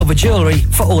silver jewellery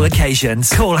for all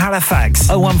occasions. Call Halifax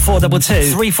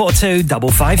 01422 342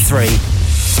 553.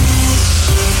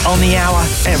 On the hour,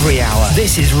 every hour.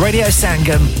 This is Radio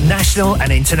Sangam, national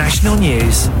and international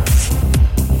news.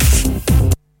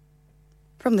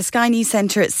 From the Sky News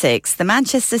Centre at 6, the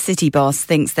Manchester City boss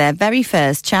thinks their very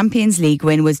first Champions League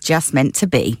win was just meant to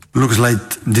be. Looks like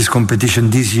this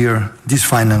competition this year, this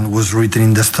final was written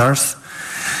in the stars.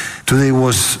 Today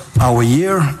was our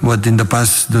year, but in the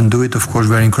past don't do it. Of course,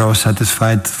 we're incredibly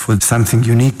satisfied for something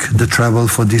unique, the treble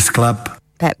for this club.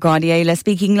 Pep Guardiola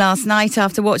speaking last night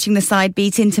after watching the side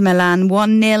beat Inter Milan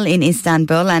 1-0 in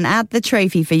Istanbul and add the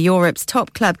trophy for Europe's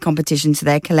top club competition to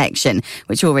their collection,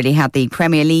 which already had the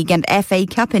Premier League and FA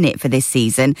Cup in it for this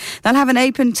season. They'll have an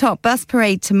open-top bus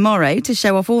parade tomorrow to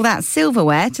show off all that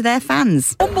silverware to their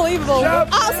fans. Unbelievable.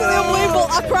 Absolutely unbelievable.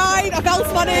 I cried, I fell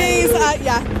to my knees.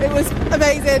 It was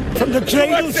amazing. From the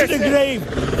cradle to the grave,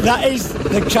 that is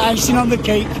the icing on the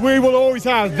cake. We will always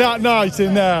have that night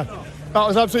in there. That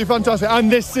was absolutely fantastic.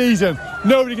 And this season,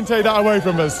 nobody can take that away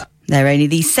from us. They're only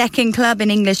the second club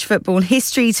in English football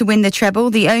history to win the treble.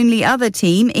 The only other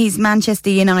team is Manchester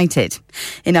United.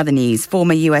 In other news,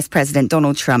 former US President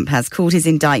Donald Trump has called his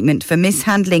indictment for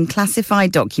mishandling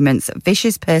classified documents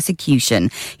vicious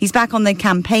persecution. He's back on the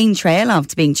campaign trail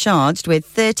after being charged with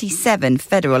 37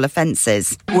 federal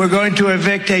offences. We're going to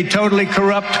evict a totally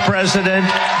corrupt president,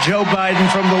 Joe Biden,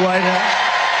 from the White House.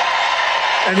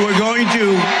 And we're going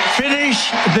to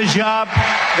finish the job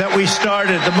that we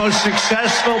started, the most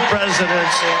successful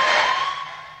presidency.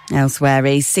 Elsewhere,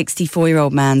 a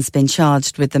 64-year-old man's been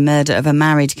charged with the murder of a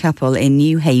married couple in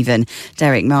New Haven.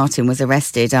 Derek Martin was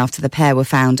arrested after the pair were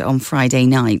found on Friday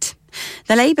night.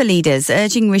 The Labour leaders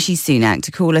urging Rishi Sunak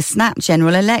to call a snap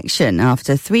general election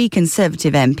after 3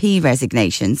 Conservative MP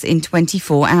resignations in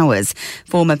 24 hours.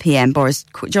 Former PM Boris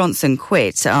Johnson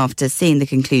quit after seeing the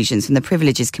conclusions from the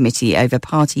Privileges Committee over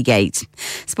Partygate.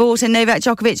 Sport, and Novak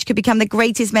Djokovic could become the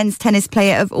greatest men's tennis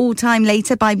player of all time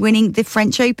later by winning the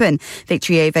French Open.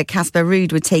 Victory over Casper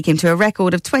Ruud would take him to a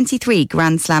record of 23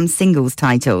 Grand Slam singles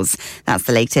titles. That's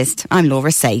the latest. I'm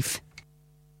Laura Safe.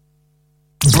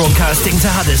 Broadcasting to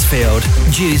Huddersfield,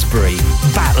 Dewsbury,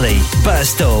 Batley,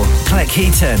 Birstall,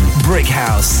 Cleckheaton,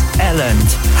 Brickhouse, Elland,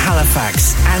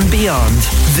 Halifax and beyond.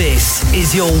 This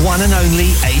is your one and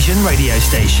only Asian radio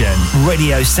station.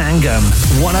 Radio Sangam,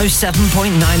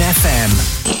 107.9 FM.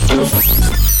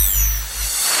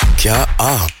 क्या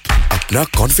आप अपना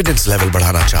confidence level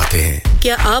बढ़ाना चाहते हैं?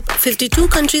 क्या आप 52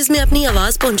 countries में अपनी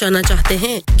आवाज पहुंचाना चाहते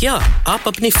हैं? क्या आप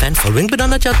अपनी फैन फॉलोइंग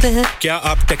बनाना चाहते हैं? क्या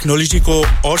आप टेक्नोलॉजी को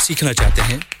और सीखना चाहते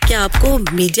हैं? क्या आपको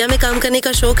मीडिया में काम करने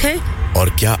का शौक है? और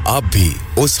क्या आप भी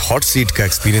उस हॉट सीट का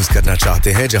एक्सपीरियंस करना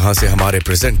चाहते हैं जहां से हमारे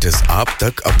प्रेजेंटर्स आप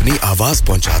तक अपनी आवाज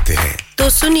पहुंचाते हैं? तो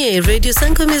सुनिए, Radio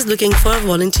Sangam is looking for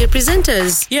volunteer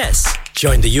presenters. Yes,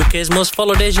 join the UK's most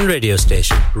followed Asian radio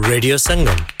station, Radio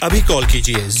Sangam. Abhi call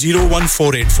kijiye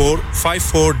 01484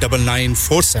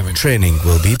 549947. Training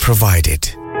will be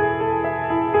provided.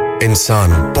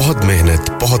 इंसान बहुत मेहनत,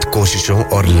 बहुत कोशिशों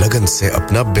और लगन से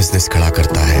अपना बिजनेस खड़ा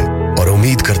करता है और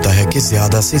उम्मीद करता है कि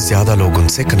ज़्यादा से ज़्यादा लोग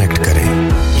उनसे कनेक्ट करें।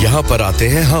 यहाँ पर आते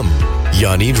हैं हम,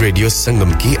 यानी रेडियो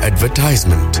संगम की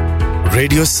एडवर्टाइजमेंट।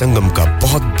 रेडियो संगम का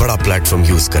बहुत बड़ा प्लेटफॉर्म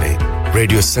यूज करें।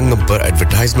 रेडियो संगम पर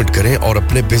एडवर्टाइजमेंट करें और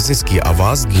अपने बिजनेस की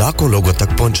आवाज लाखों लोगों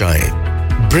तक पहुंचाएं।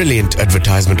 Brilliant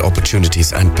advertisement opportunities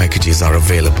and packages are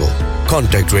available.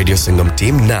 Contact Radio Sangam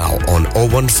team now on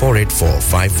 01484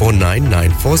 549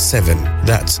 947.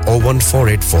 That's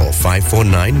 01484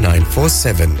 549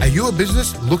 947. Are you a business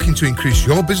looking to increase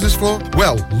your business flow?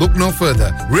 Well, look no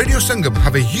further. Radio Sangam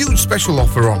have a huge special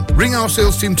offer on. Ring our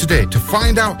sales team today to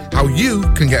find out how you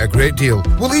can get a great deal.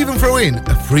 We'll even throw in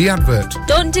a free advert.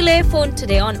 Don't delay, phone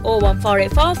today on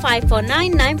 01484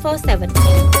 549 947.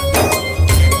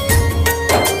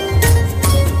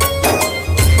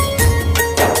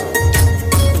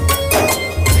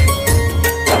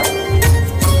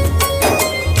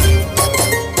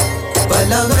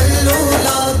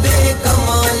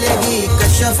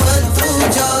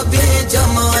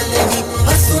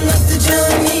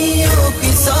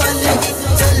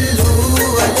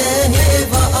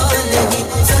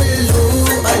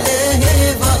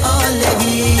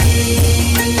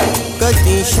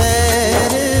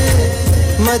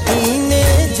 मदीने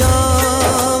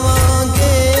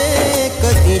जावांगे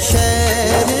कदी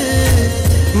शहर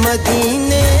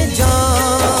मदीने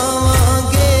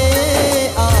जावांगे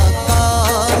आका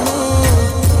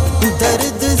नू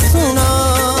दर्द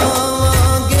सुनावांगे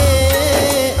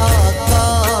आका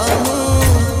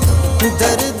नू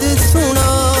दर्द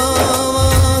सुनावांगे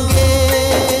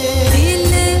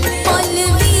दिल पल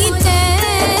भी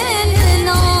चैन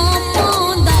ना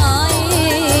पांदा ए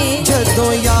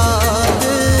जदों यार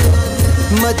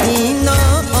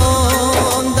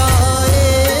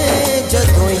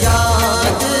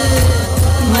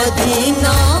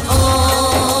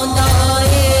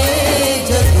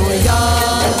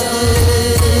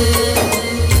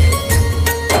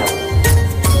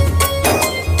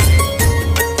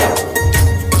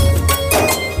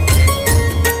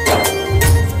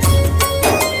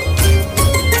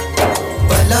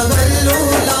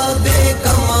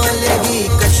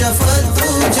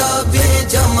तू जाबे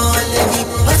जमाल ही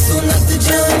हसनत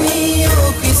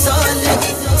जमीओ की साल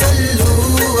ही सल्लू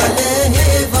अलैहि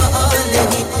व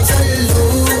आलिहि सल्लू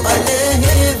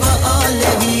अलैहि व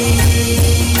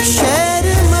आलिहि शहर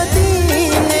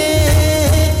मदीने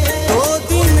दो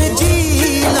दिन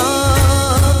जीना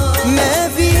मैं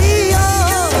भी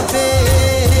आबे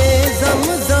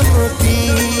ज़मज़म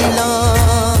पीला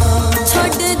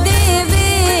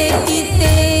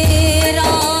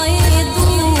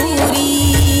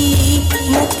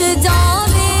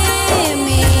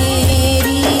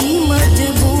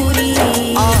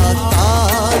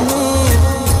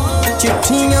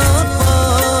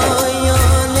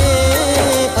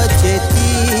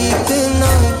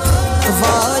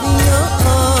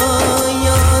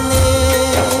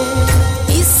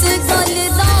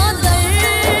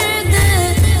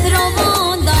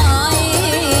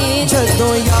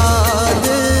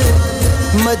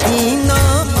मदीना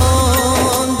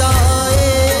आंदा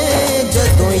ए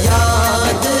जदों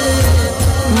याद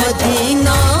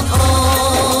मदीना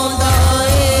आंदा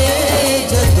ए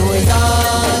जदों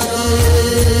याद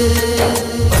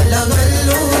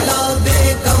बलगल्लूला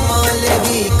बेकमाल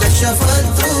ही कशफत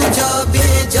तुजा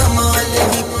बेजमाल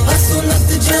ही हसनत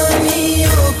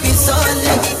जमीओ की साल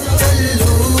ही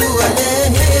सल्लू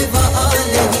अलैहि व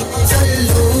आलिहि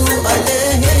सल्लू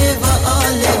अलैहि व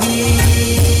आलिहि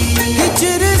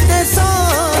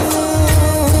सानू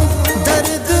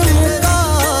दर्द मुका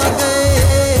गए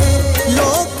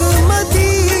लोग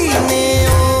मदीने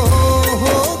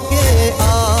हो के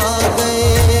आ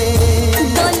गए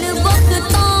गल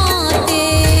वक्तां ते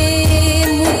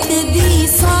मुकदी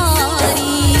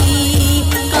सारी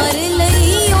कर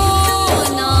लईओ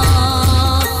ना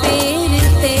फेर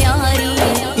तैयारी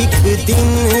एक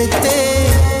दिन ते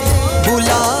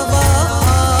बुलावा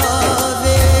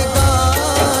आवेगा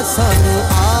सानू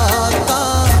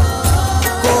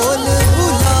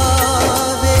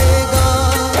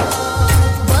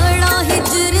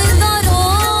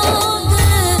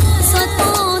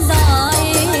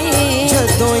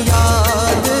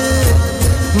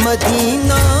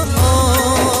मदीना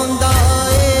आंदा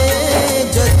ए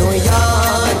जदों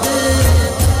याद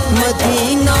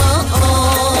मदीना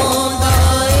आंदा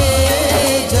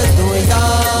ए जदों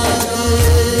याद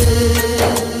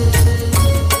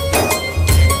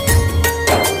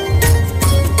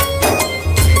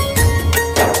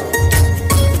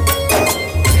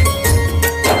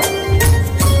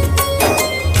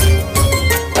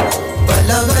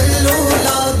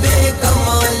बलगल्लूला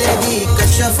बेकमाल ही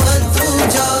कशफत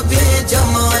तुजा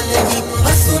बेजमाल ही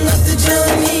हसनत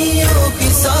जमीओ की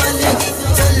साल ही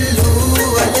सल्लू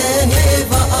अलैहि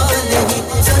व आलिहि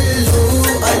सल्लू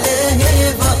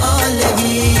अलैहि व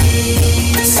आलिहि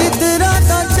सिदरा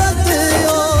दा जद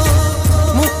ओ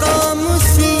मुकाम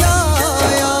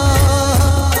सियाया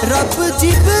रब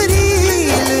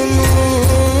जिबरील नू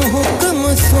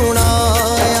हुक्म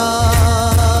सुनाया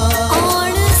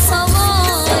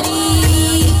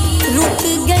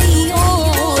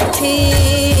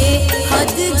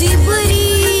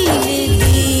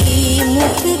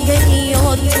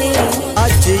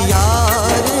अज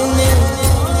यार ने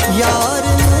यार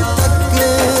नू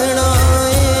तकना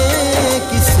है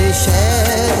किसे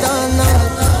शैताना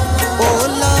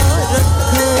ओला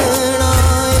रखना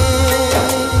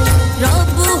है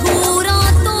रब हूरा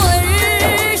तो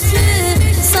अर्श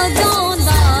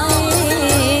सजांदा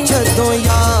है जदों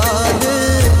याद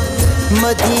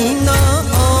मदीना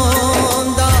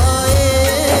आंदा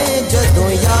है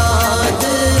जदों याद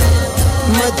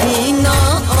मदीना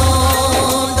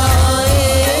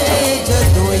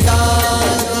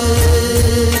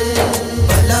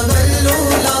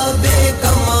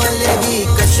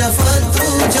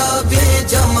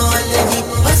जमाल ही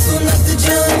हसनत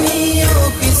जमीओ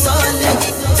की साल ही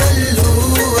सल्लू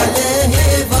अलैहि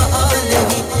व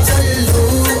आलिहि सल्लू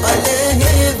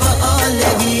अलैहि व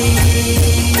आलिहि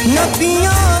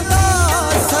नबियां दा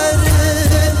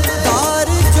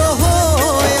सरदार जो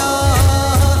होया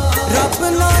रब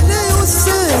नाल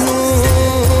उसनू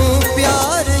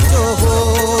प्यार जो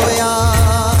होया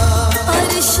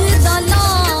अर्श दा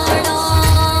लाड़ा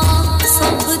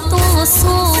सब तो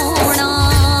सोना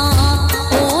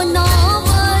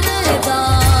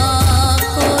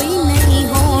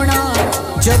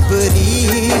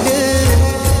जबरील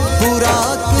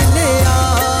बुराक ले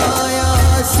आया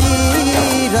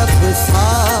सी रब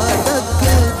सादक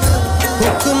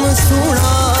हुक्म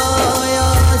सुनाया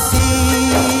सी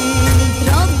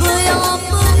रब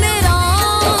आप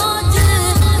मेराज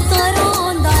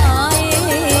करांदा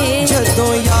ए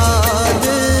जदों याद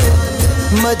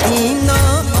मदीना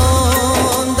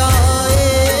आंदा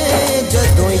ए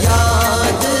जदों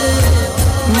याद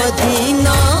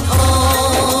मदीना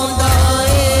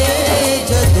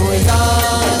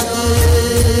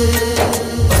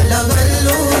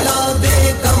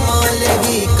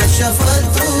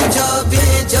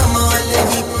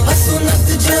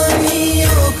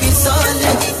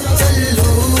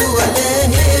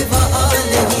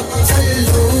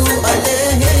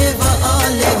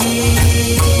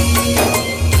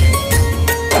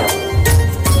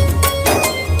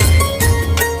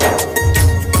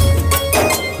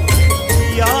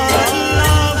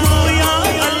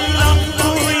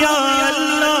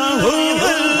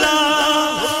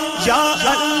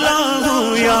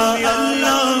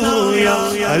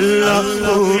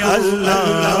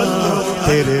अल्लाह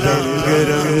तेरे रंग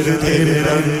रंग तेरे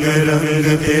रंग रंग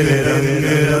तेरे रंग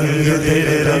रंग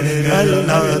तेरे रंग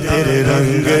अल्लाह तेरे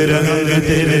रंग रंग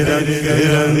तेरे रंग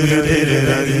रंग तेरे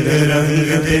रंग रंग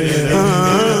तेरे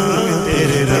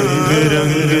तेरे रंग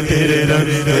रंग तेरे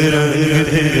रंग रंग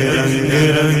तेरे रंग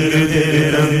रंग तेरे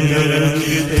रंग रंग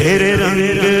तेरे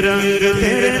रंग रंग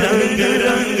तेरे रंग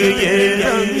रंग ये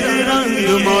रंग रंग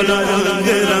मौला रंग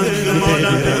रंग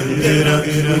मौला रंग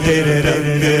रंग तेरे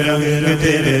रंग रंग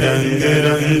तेरे रंग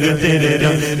रंग तेरे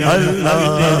रंग अल्लाह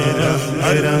रंग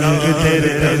रंग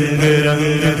तेरे रंग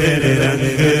रंग तेरे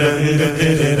रंग रंग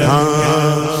तेरे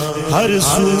रंग हर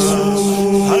सू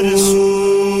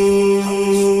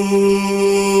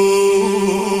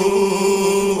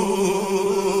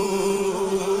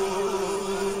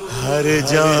हर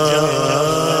जा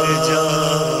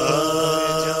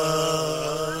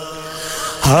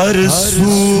हर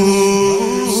सू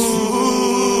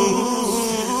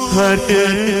हर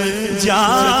जा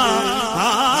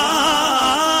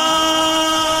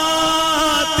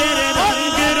तेरे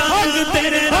रंग रंग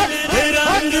तेरे रंग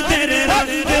रंग तेरे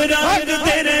रंग रंग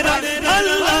तेरे रंग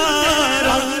अल्लाह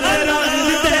रंग रंग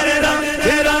तेरे रंग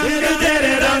रंग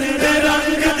तेरे रंग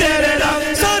रंग तेरे रंग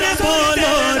सारे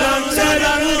बोलो रंग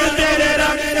रंग तेरे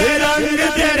रंग रंग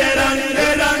तेरे रंग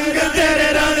रंग तेरे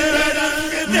रंग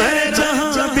मैं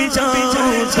जहां भी जाऊं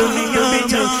दुनिया में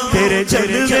तेरे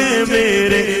जलवे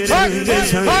मेरे रंग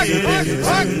संग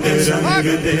रंग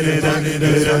तेरे रंग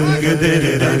रंग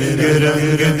तेरे रंग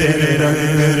रंग तेरे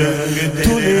रंग रंग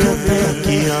तूने अता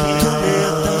किया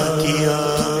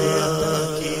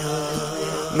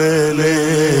मैंने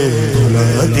भुला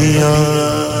दिया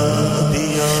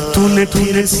तूने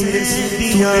फिर से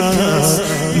दिया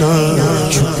ना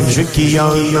शुक्र किया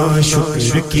ना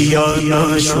शुक्र किया ना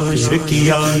शुक्र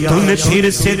किया तूने फिर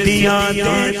से दिया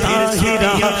देता ही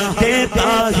रहा देता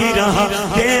ही रहा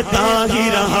देता ही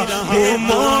रहा वो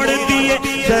मोड़ दिए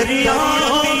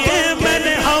दरियाओं के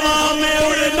मैंने हवा में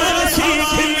उड़ना सीख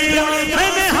लिया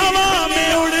मैंने हवा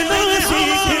में उड़ना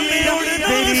सीख लिया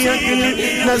तेरी अगली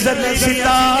नजर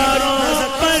सितारों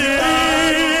पर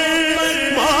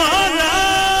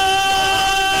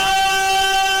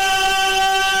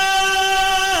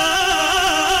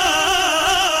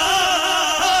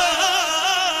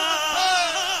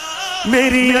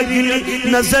मेरी अगली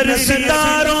नजर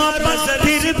सितारों पर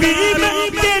फिर भी मैं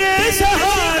तेरे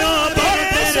सहारों पर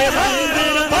तेरे रंग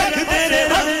रंग तेरे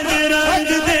रंग रंग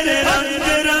तेरे रंग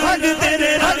रंग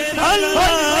तेरे रंग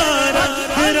अल्लाह रंग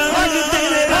रंग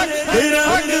तेरे रंग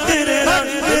रंग तेरे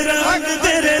रंग रंग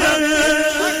तेरे रंग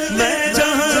मैं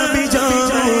जहां भी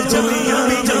जाऊं दुनिया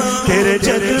में तेरे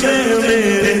जलवे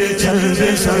मेरे चंद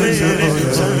संग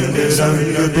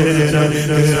संग तेरे रंग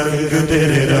रंग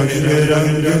तेरे रंग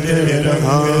रंग तेरे रंग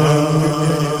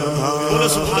बोलो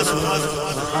सुभान अल्लाह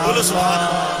बोलो सुभान अल्लाह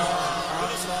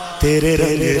तेरे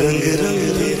रंग रंग रंग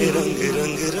तेरे रंग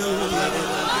रंग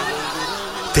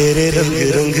तेरे रंग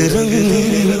रंग रंग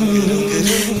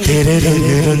तेरे रंग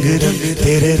रंग रंग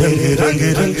तेरे रंग रंग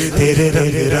रंग तेरे रंग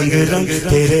रंग रंग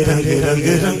तेरे रंग रंग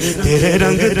रंग तेरे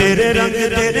रंग तेरे रंग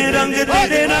तेरे रंग तेरे रंग तेरे रंग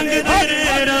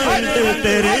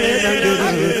तेरे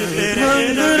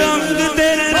रंग रंग रंग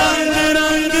तेरे रंग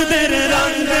रंग तेरे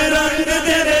रंग रंग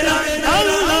तेरे रंग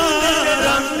अल्लाह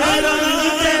रंग रंग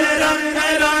तेरे रंग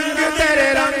रंग तेरे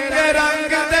रंग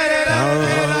रंग तेरे रंग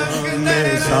मैं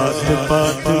साथ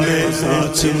पात में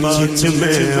साथ माच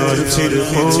में और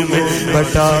सिरकों में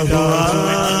बटा हुआ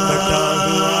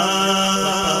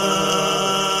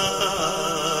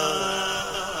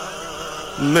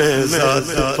मैं जात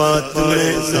पात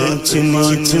में सच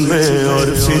नीच में और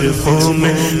फिरकों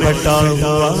में बटा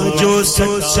हुआ जो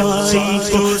सच्चाई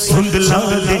को धुंधला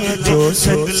दे जो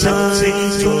सच्चाई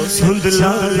को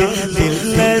धुंधला दे दिल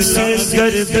ऐसी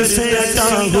गर्द से अटा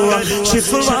हुआ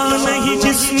शिफवा नहीं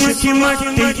जिस्म की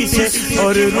मट्टी से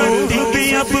और रूह भी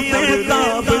अब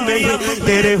बेताब नहीं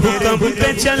तेरे हुक्म पे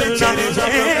चलना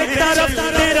एक तरफ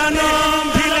तेरा नाम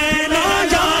भी लेना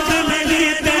याद नहीं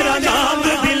तेरा नाम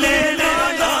भी लेना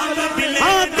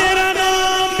तेरा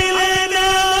नाम भी लेना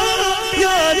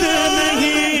याद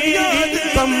नहीं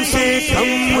कम से कम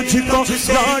मुझको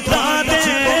लौटा दे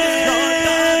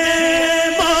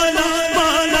मौला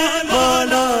मौला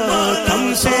मौला कम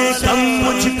से कम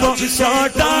मुझको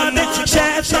लौटा दे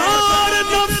शैतान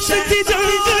नफ्स की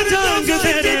जंग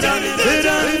तेरे रंग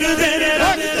रंग तेरे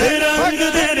रंग रंग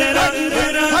तेरे रंग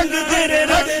रंग तेरे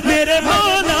रंग मेरे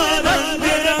मौला रंग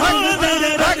रंग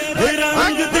तेरे रंग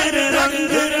रंग तेरे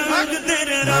रंग रंग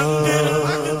तेरे रंग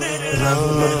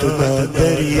रहमत का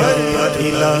दरिया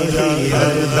इलाही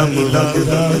हर दम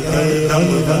लगता तेरा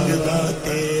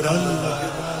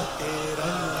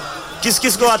کس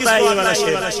کس کو آتا ہے یہ والا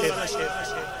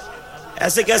شعر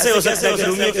ایسے کیسے ہو سکتا ہے کہ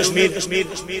رومی کشمیر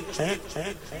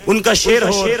ان کا شعر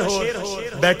ہو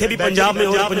بیٹھے بھی پنجاب میں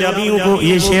ہو پنجابیوں کو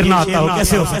یہ شعر نہ آتا ہو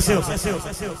کیسے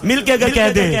ہو مل کے اگر کہہ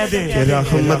دیں کہ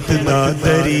رحمت دا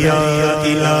دریا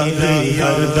الہی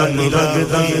ہر دم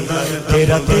وگدا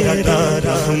تیرا تیرا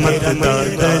رحمت دا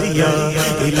دریا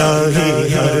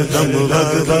الہی ہر دم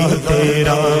وگدا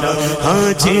تیرا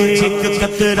ہاں جی ایک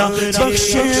قطرہ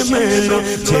بخشے مینوں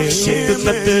جی ایک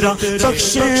قطرہ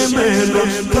بخشے مینوں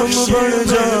کم بڑھ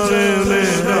جاوے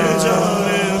میرا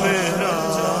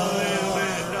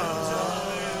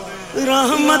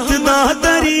رحمت دا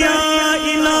دریا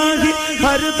الہی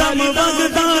ہر دم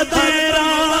وگدا تیرا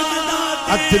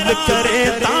عدل کرے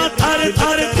تا تھر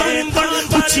تھر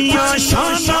کنبن اچھیاں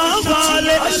شانہ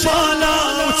والے والا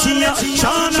اچھیاں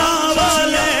شانہ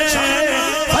والے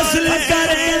فضل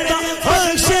کرے تا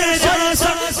بخشے جا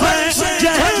سکتے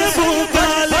جہبو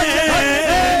گالے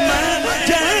میں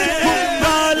جہبو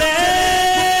گالے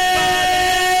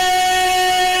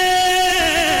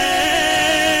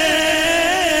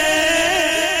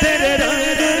تیرے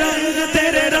رنگ رنگ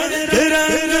تیرے رنگ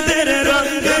رنگ تیرے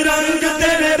رنگ رنگ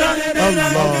تیرے رنگ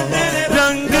اللہ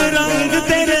رنگ رنگ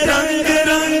تیرے رنگ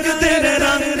رنگ تیرے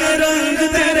رنگ رنگ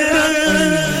تیرے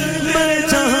رنگ میں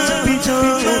جہاں بھی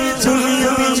جاؤں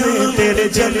دنیا میں تیرے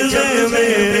جلوے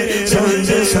میرے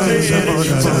سانج سانج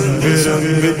رنگ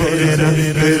رنگ تیرے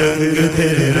رنگ رنگ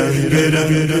تیرے رنگ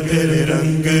رنگ تیرے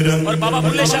رنگ رنگ اور بابا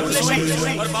بلے شاہ قصوری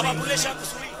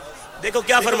دیکھو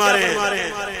کیا فرما رہے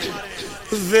ہیں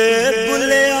وے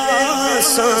بلے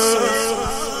آسان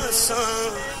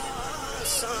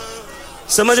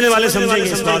سمجھنے والے سمجھیں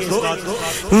گے اس بات کو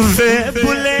وے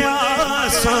بلے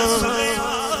آسان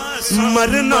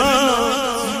مرنا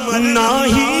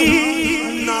نہیں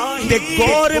تے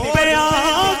گور پہ آ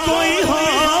کوئی ہو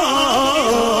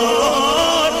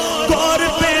گور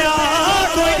پہ آ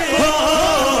کوئی ہو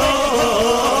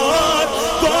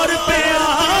گور پہ آ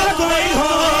کوئی ہو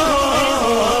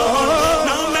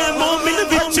نہ میں مومن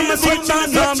وچ مسیحا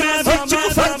نہ میں وچ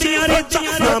فرضیاں ریتا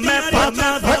نہ میں پاکا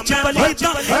وچ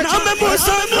پلیتا نہ میں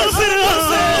موسیٰ نصر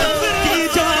کی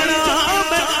جانا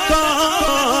میں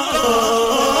کون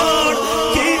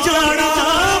کی جانا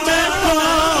میں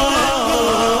کون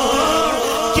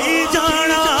کی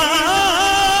جانا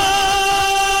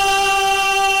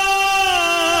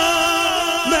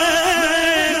میں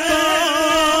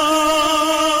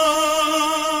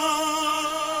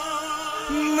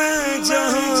کون میں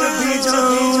جہاں بھی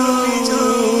جاؤں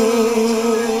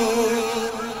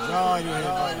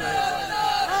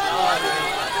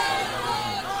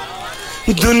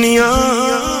دنیا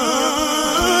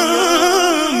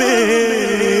میں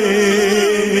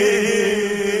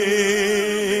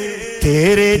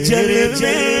تیرے جلوے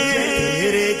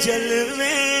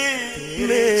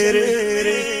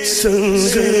میرے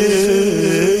سنگ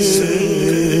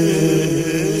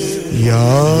یا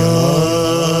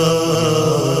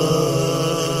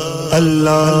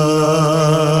اللہ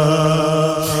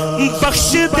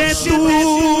بخش دے تو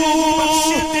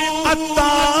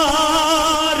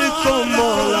عطار کو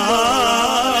مولا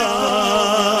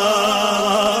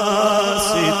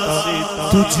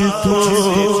تجھ کو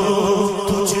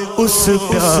اس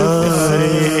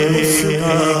پیارے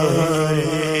کا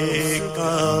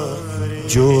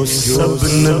جو سب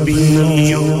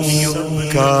نبیوں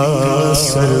کا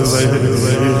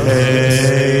سرور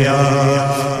ہے یا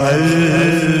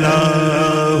اللہ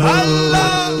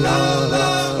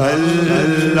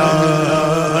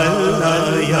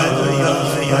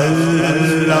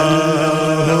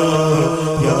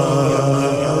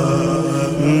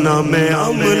نہ میں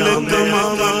عمل نہ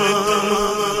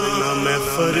میں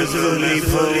فرض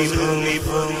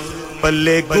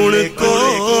پلے گن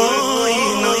کوئی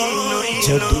نہ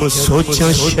جب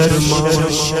سوچا شرما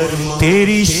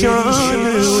تیری شان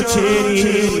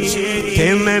اچھیری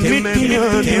کہ میں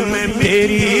مٹیاں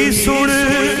تیری سن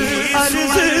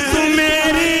عرض تو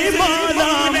میری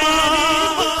مولا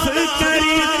معاف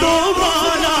کری تو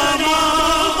مولا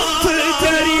معاف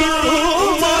کری تو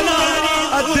مولا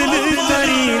عدل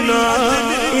کرینا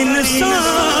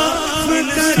انصاف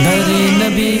میرے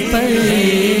نبی پر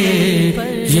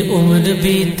یہ عمر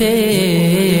بیتے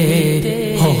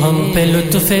ہو ہم پہ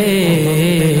لطف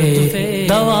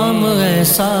دوام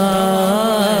ایسا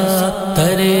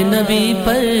تیرے نبی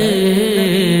پر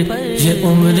یہ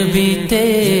عمر بیتے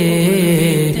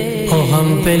ہو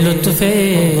ہم پہ لطف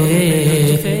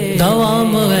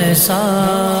دوام ایسا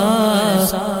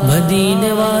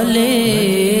مدینے والے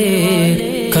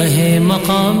کہے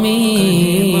مقامی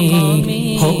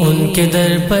ہو ان کے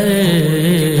در پر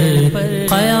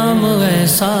قیام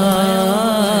ایسا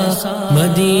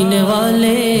مدینے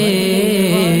والے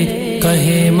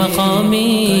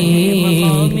مقامی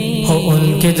ہو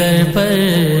ان کے در پر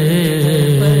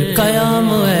قیام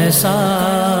ایسا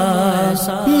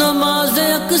نماز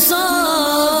اقصی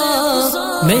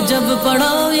میں جب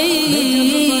پڑھائی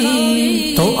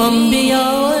تو انبیاء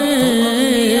اور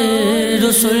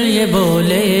رسول یہ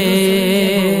بولے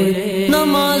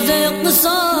نماز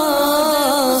اقصی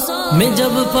میں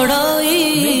جب پڑھائی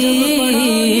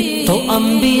تو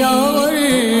انبیاء اور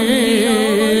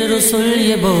رسول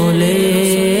یہ بولے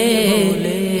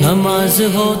نماز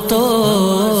ہو تو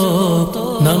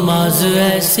نماز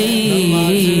ایسی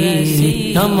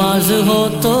نماز ہو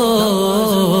تو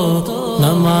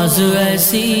نماز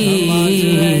ایسی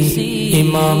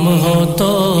امام ہو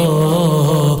تو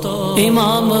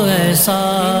امام ایسا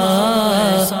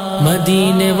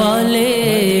مدینے والے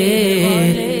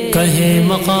کہے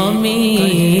مقامی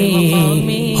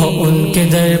ہو ان کے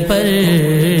در پر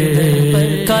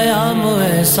قیام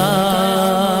ایسا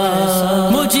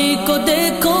مجھے کو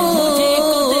دیکھو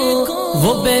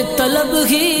وہ بے طلب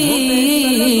ہی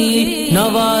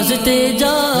نوازتے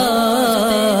جا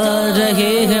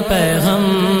رہے ہیں پیغام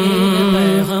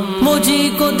مجھے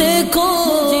کو دیکھو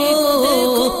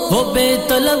وہ بے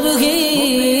طلب ہی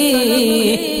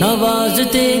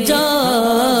نوازتے جا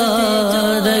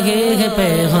رہے ہیں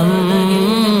پیغام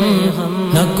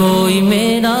نہ کوئی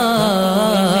میرا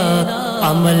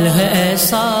عمل ہے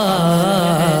ایسا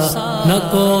نہ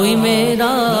کوئی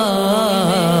میرا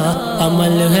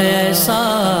عمل ہے ایسا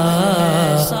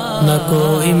نہ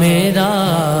کوئی میرا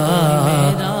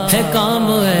ہے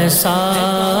کام ایسا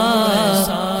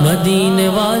مدینے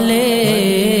والے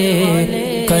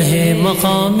کہے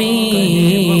مقامی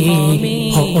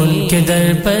ہو ان کے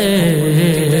در پر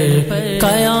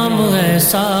قیام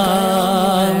ایسا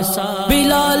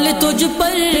بلال تجھ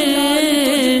پر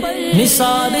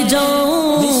نثار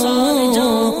جاؤں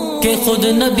کہ خود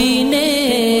نبی نے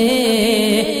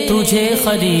تجھے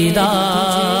خریدا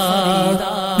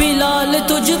بلال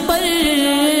تجھ پر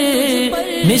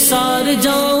نثار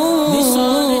جاؤں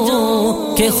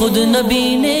کہ خود نبی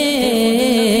نے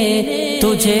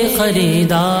تجھے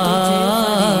خریدا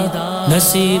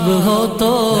نصیب ہو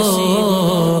تو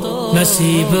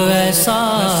نصیب ایسا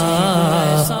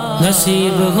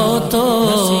نصیب ہو تو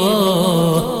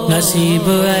نصیب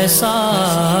ایسا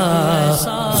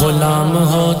غلام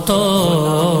ہو تو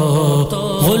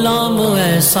غلام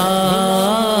ایسا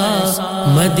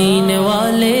مدینے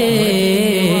والے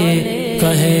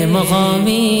کہے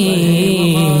مقامی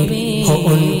ہو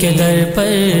ان کے در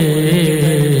پر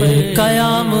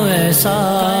قیام ایسا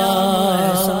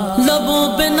لبوں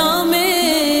پہ نام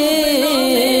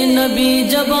نبی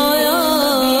جب آیا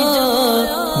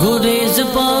گریز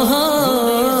پہاڑوں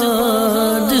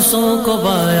کو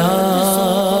بایا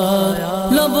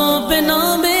لبوں پہ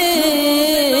نام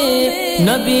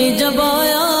نبی جب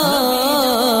آیا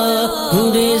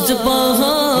گریز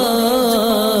پہاڑوں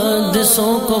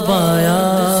کو بایا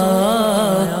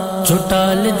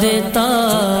چھٹال دیتا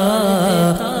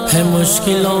ہے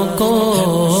مشکلوں کو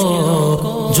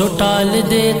جو ٹال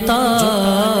دیتا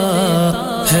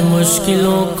ہے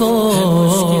مشکلوں کو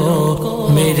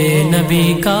میرے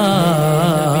نبی کا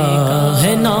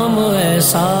ہے نام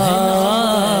ایسا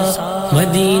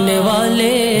مدینے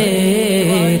والے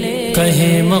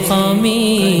کہے مقامی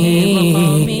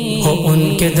ہو ان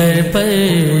کے در پر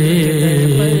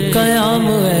قیام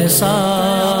ایسا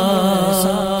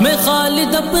میں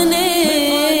خالد اپنے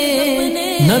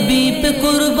نبی پہ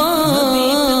قربان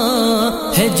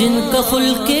ہے جن کا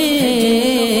خلق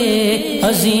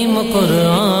عظیم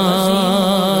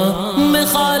قرآن میں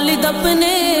خالد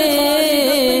اپنے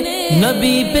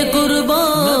نبی پہ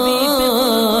قربان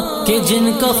کہ جن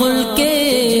کا خلق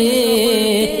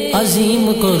عظیم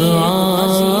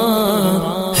قرآن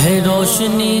ہے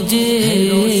روشنی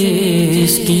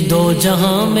جس کی دو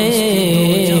جہاں میں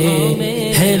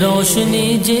ہے روشنی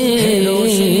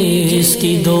جس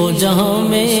کی دو جہاں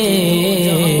میں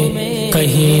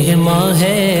کہیں ماں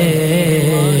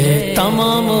ہے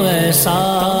تمام ایسا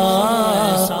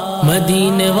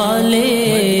مدینے والے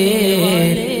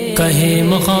کہے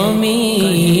مقامی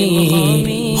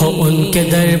ہو ان کے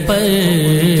در پر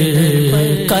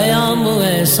قیام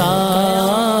ایسا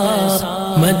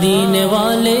مدینے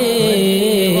والے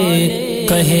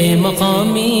کہے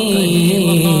مقامی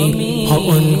ہو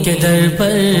ان کے در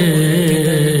پر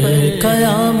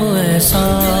قیام ایسا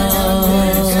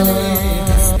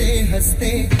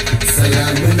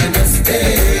سلام نمستے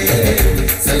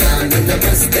سلام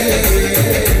نمستے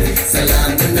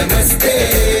سلام نمستے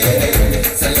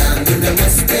سلام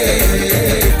نمستے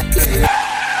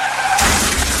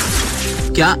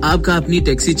क्या आपका अपनी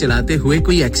टैक्सी चलाते हुए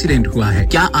कोई एक्सीडेंट हुआ है?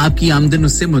 क्या आपकी आमदन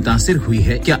उससे मुतासिर हुई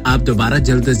है? क्या आप दोबारा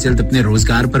जल्द से जल्द अपने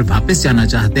रोजगार पर वापस जाना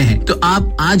चाहते हैं? तो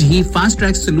आप आज ही फास्ट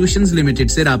ट्रैक सॉल्यूशंस लिमिटेड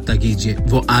से राब्ता कीजिए।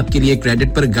 वो आपके लिए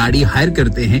क्रेडिट पर गाड़ी हायर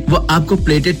करते हैं। वो आपको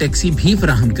प्लेटेड टैक्सी भी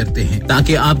फराहम करते हैं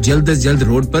ताकि आप जल्द से जल्द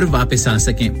रोड पर वापस आ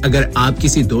सकें। अगर आप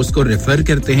किसी दोस्त को रेफर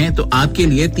करते हैं तो आपके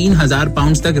लिए 3000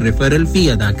 पाउंड तक रेफरल फी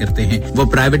अदा करते हैं। वो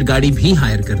प्राइवेट गाड़ी भी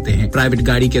हायर करते हैं। प्राइवेट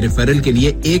गाड़ी के रेफरल के लिए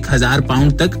 1000 पाउंड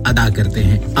तक अदा करते हैं।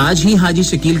 आज ही हाजी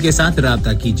शकील के साथ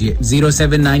राब्ता कीजिए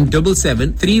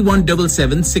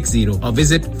 07977317760 और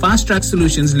visit fast track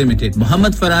solutions limited,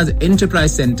 Mohammad Faraz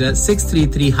enterprise centre,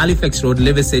 633 Halifax road,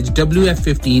 Liversedge,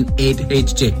 WF15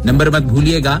 8HJ। Number मत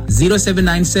भूलिएगा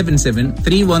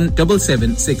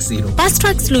 07977317760। Fast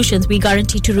Track Solutions, we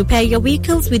guarantee to repair your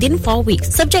vehicles within 4 weeks,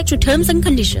 subject to terms and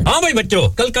conditions. हाँ भाई बच्चों,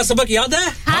 कल का सबक याद है?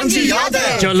 हाँ जी याद है।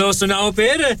 चलो सुनाओ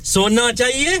फिर। सोना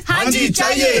चाहिए? हाँ जी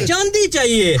चाहिए। चांदी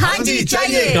चाहिए? हाँ जी चाहिए।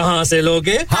 कहाँ से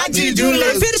लोगे? हाजी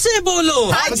जूलर्स। फिर से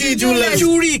बोलो। हाजी जूलर्स।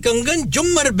 चूड़ी, कंगन,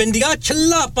 जुमर, बिंदिया,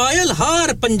 छल्ला, पायल, हार,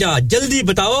 पंजा, जल्दी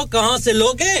बताओ कहाँ से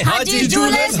लोगे? हाजी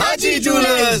जूलर्स। हाजी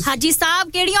जूलर्स। हाजी साहब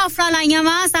केड़ी ऑफर लाईयां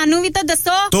वा सानू भी तो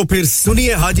दसो। तो फिर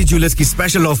सुनिए हाजी जूलर्स की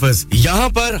स्पेशल ऑफर्स। यहाँ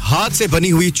पर हाथ से बनी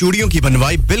हुई चूड़ियों की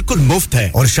बनवाई बिल्कुल मुफ्त है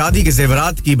और शादी के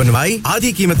जेवरात की बनवाई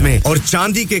आधी कीमत में और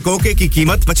चांदी के कोके की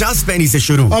कीमत 50 पैसे से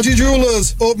शुरू। Haji Jewellers,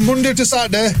 open Monday to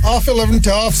Saturday, 11:30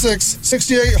 to 6:30,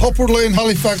 68 Hopwood Lane,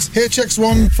 Halifax,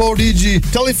 HX1 4DG.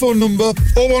 Telephone number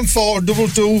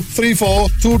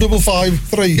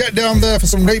 01422342553. Get down there for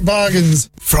some great bargains.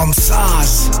 From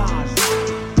SARS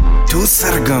to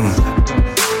Sargam,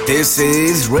 this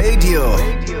is Radio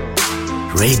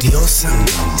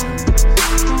Sangam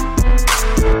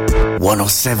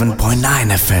 107.9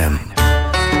 FM.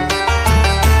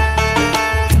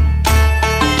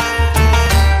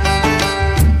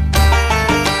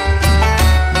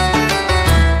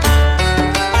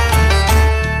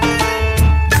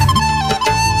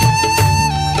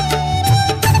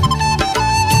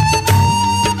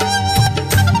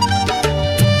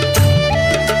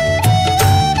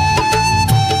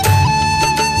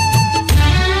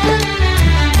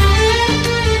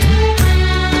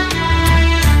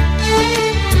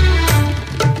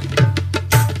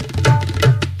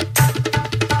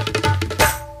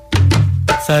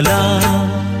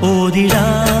 सलाम ओदिला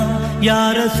या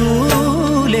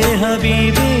रसूले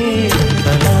हबीबे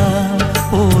सलाम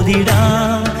ओदिला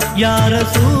या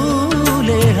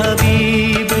रसूले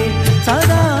हबीबे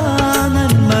सदा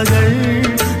नन्मകൾ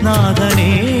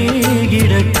നാഥനേ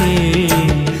ഗിടക്കേ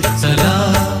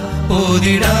സലാം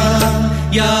ഓദിലാ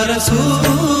യാ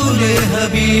റസൂലേ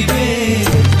ഹബീബേ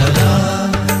സലാം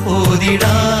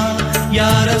ഓദിലാ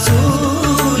യാ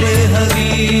റസൂലേ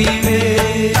ഹബീബേ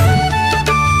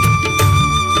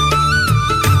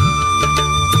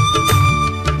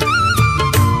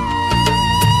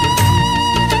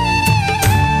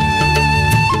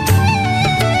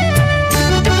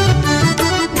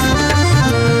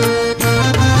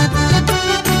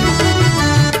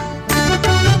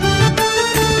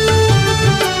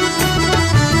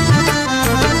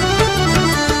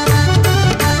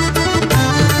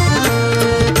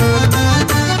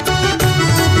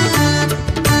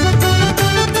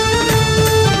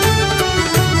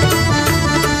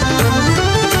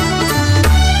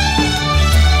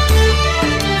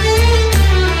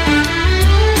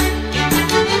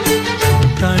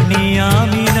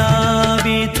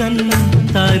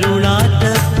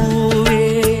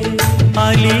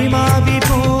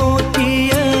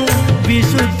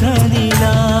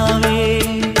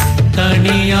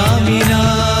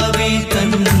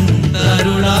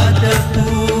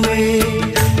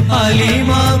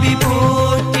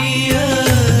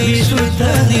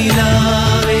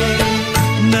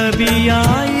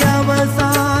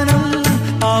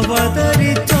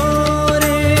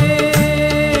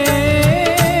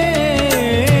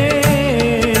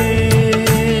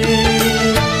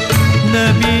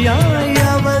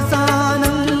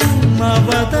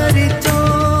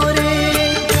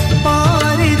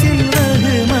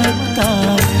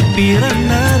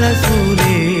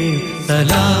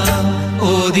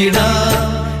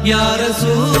या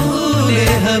रसूले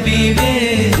हबीबे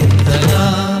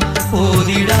सलाम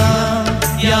ओदिड़ा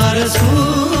या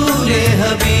रसूले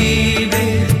हबीबे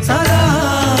सदा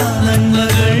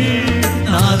नन्मകൾ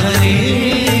നാഥനേ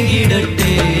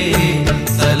ഗിടട്ടെ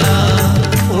സലാം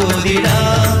ഓദിടാ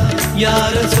യാ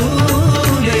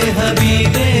റസൂലേ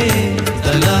ഹബീബേ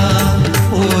സലാം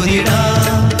ഓദിടാ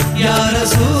യാ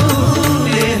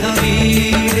റസൂലേ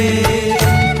ഹബീബേ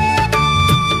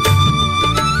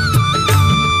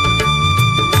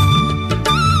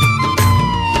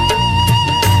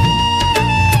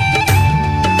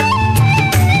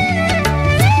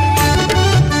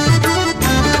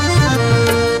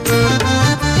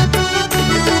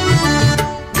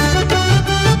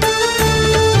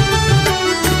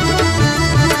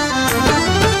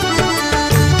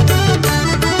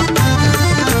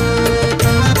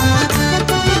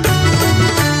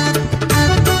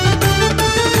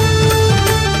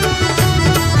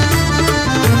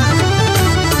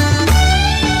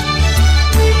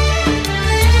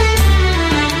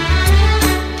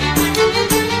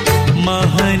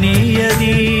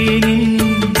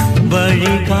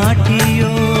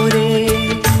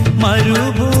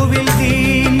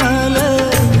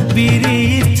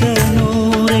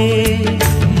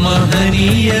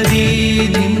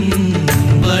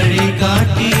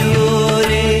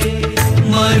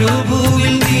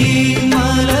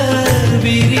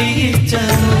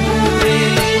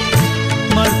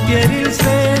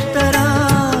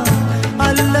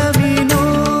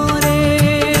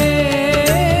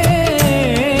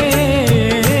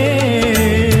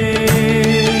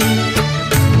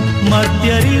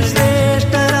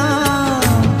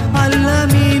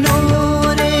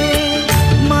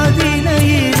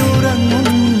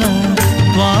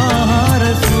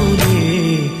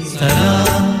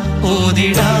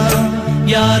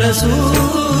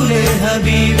रसूल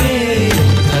हबीबे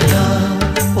सदा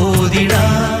ओदिड़ा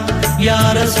या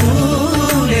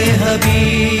रसूल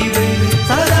हबीबे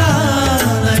सदा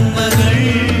नन्मകൾ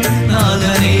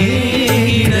നാദനേ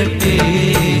ഇടട്ടെ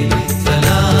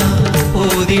സലാ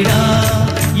ഓദിടാ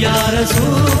യാ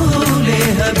റസൂൽ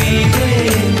ഹബീബേ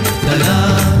സലാ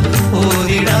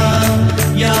ഓദിടാ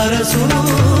യാ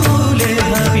റസൂൽ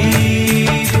ഹബീബേ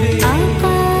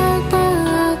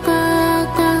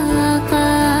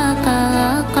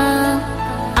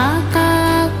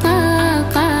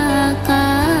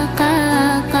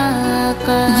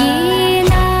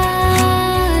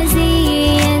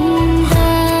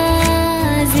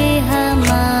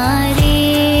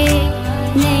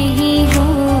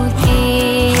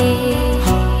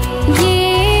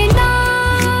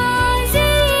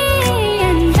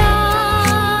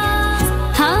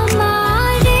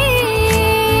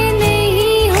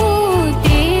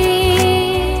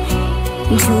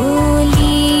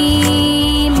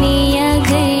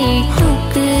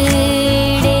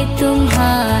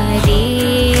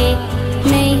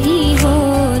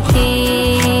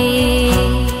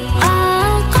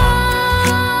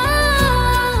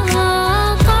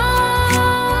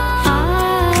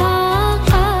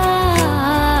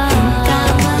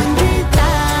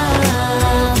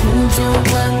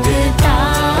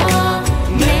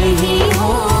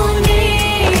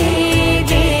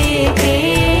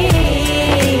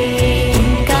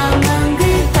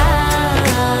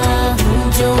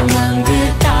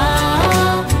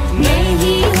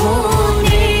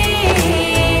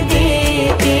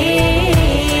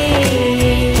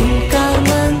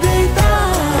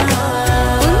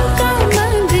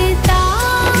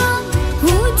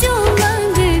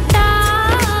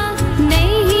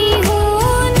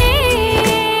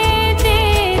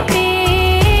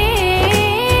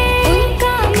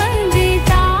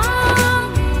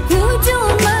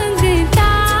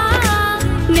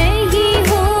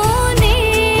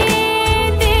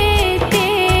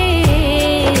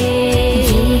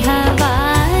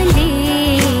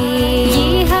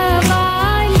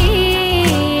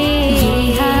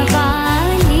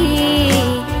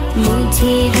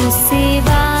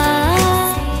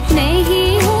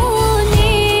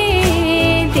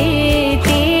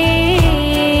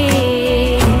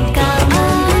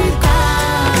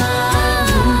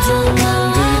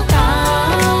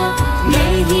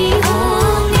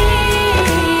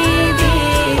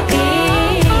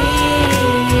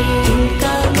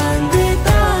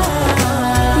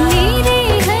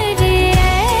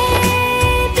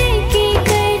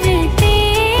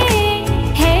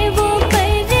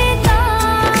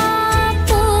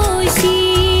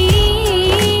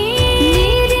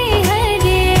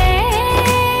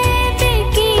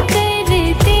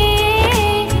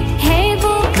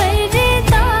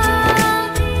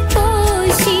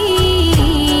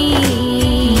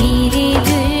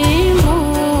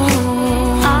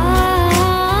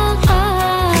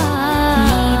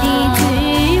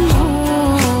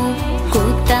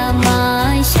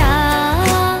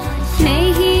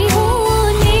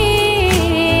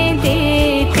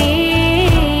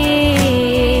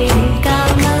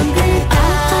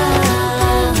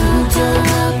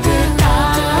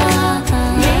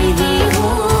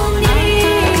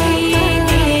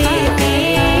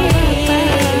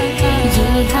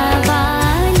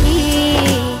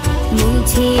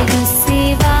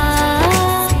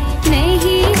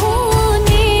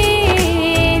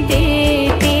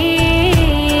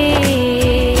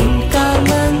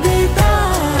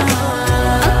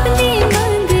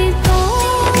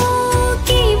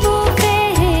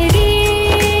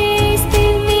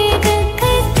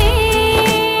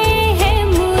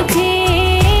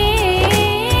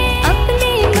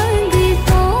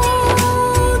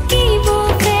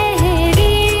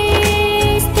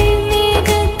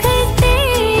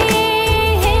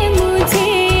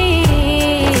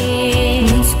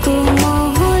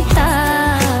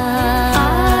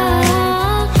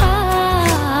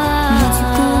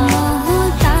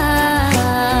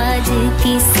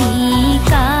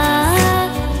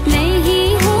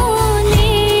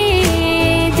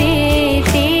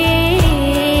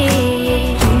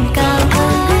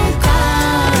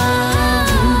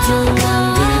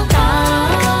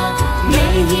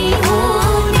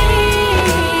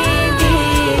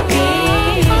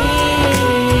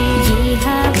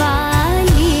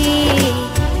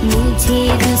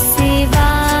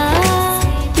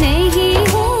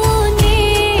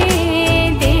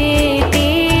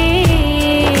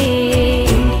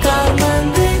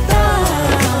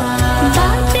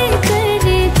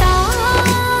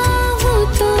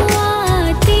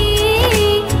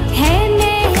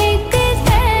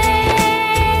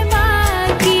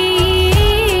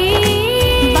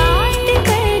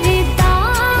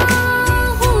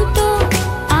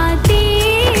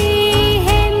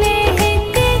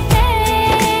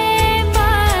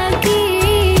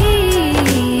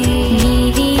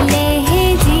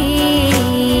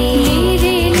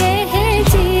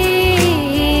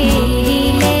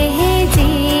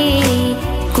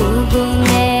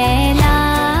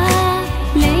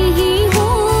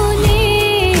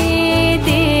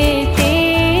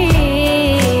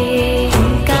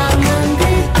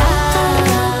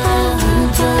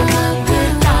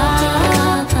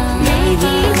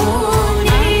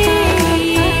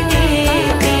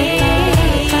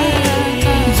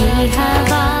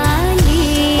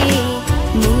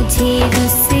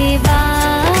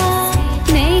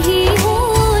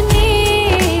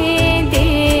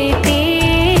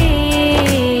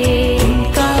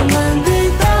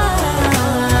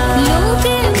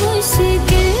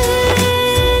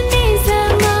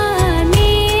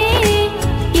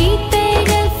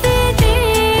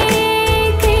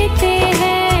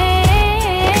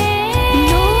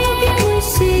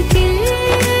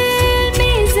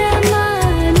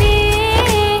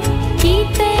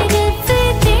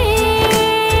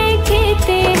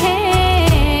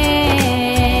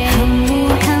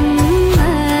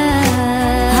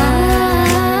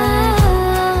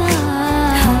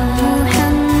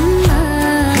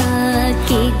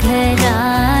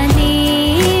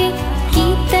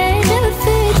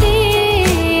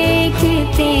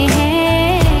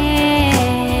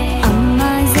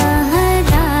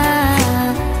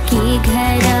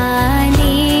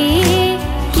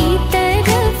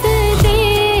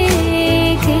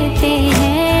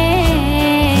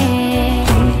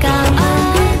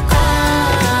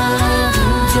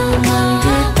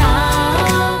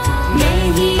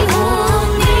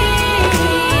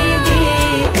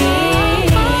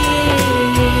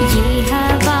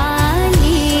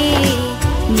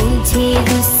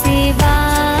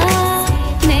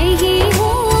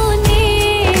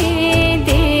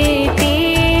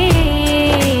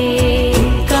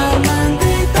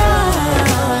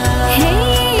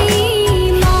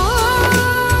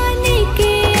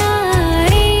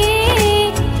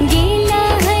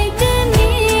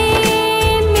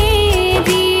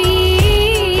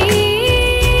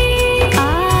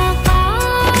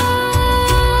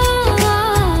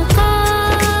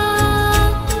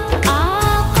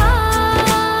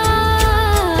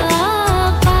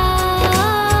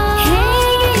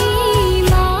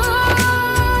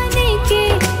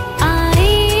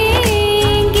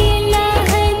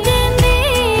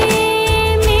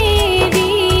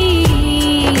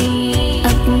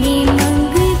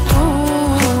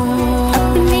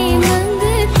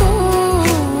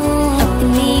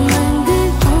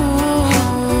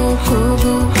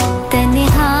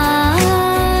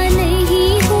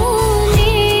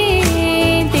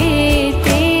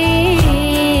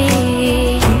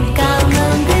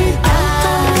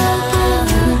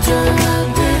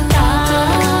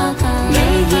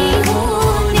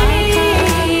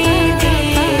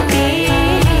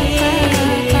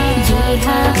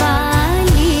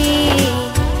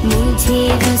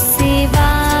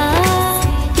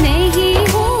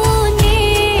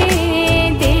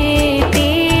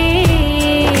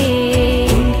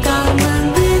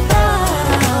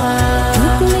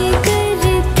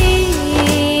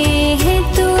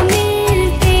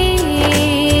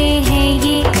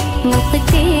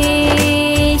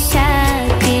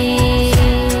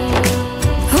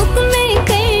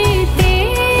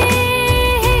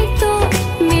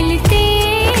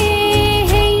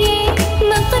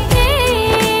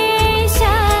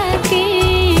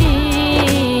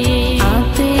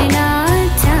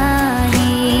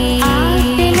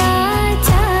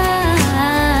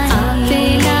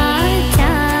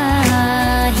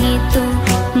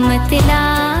मतला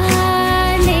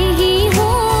नहीं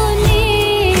होने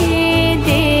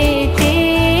देते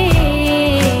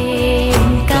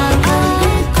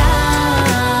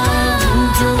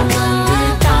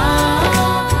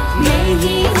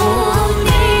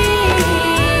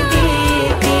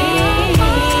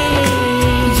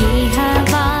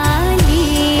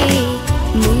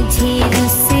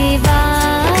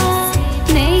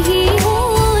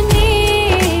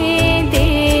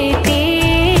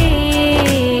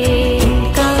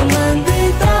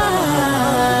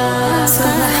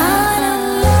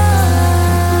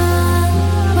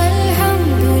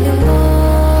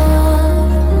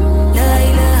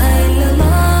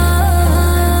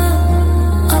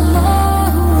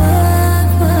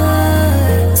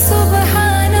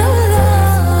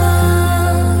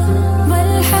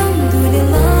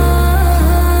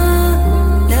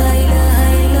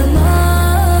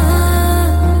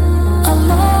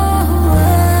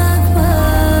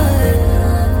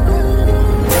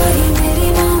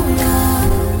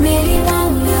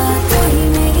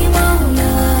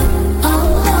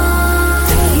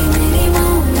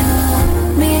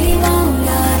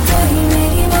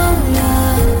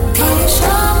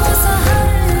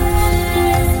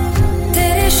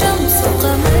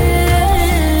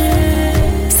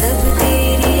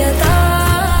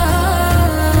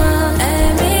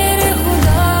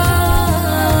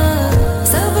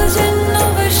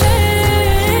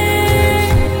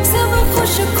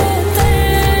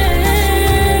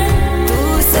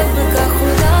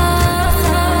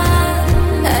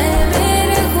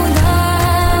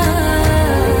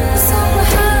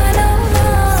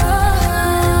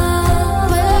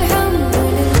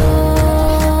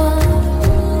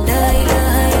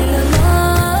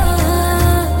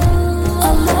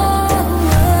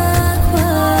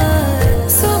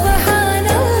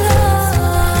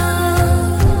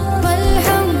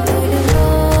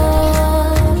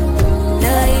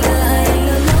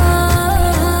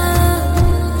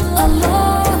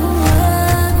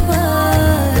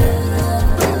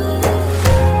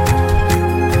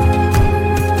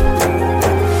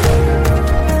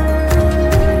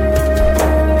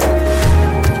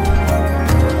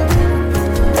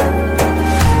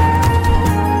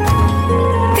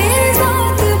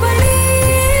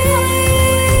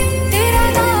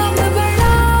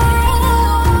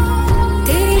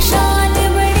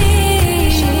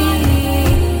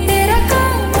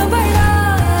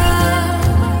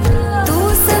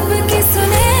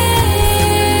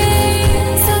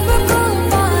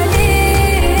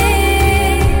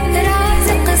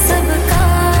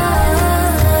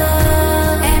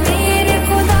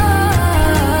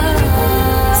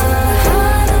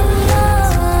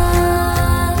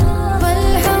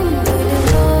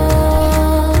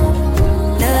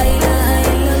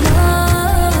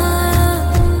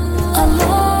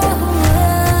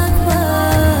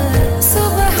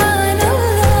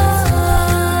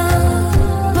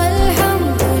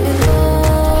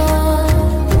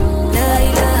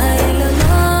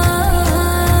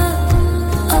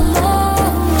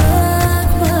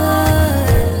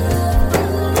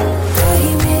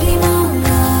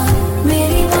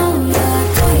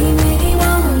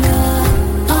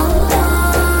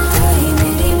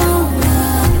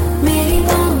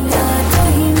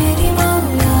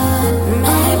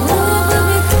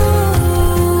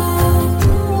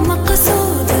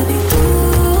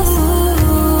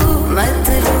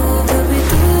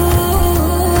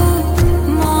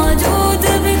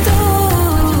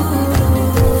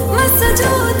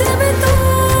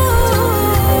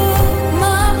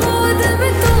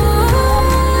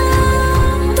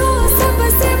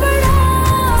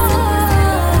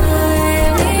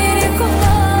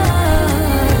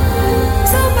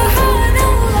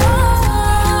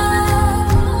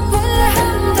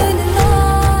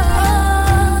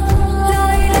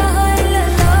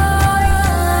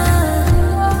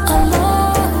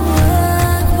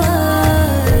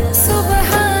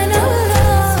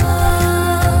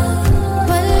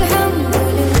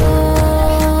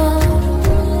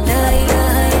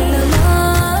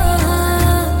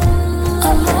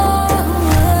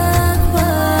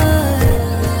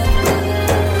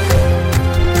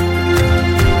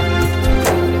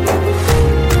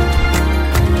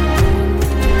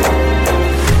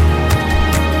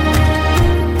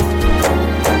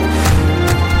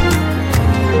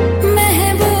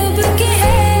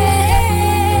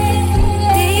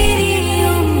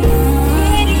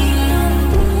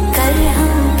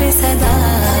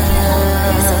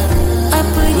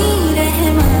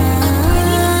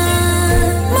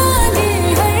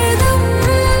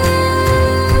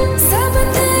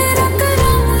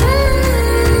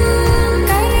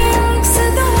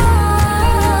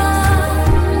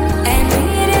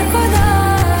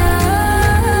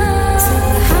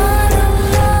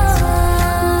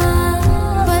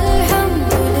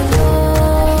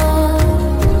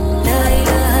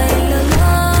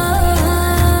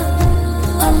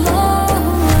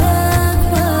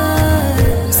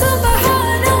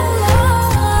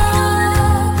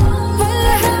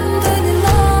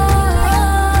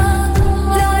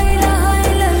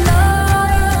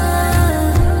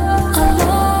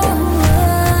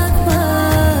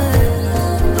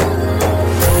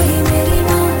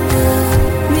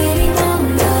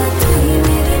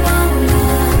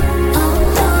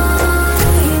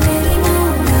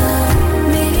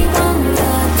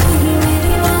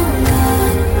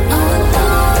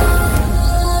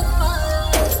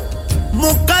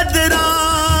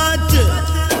नजरां च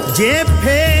जे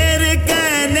फेर के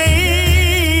नहीं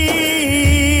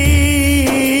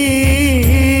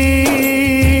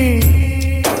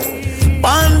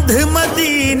पंध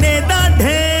मदीने दा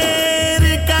ढेर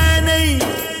के नहीं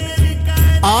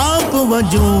आप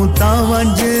वजों ता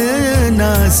वंज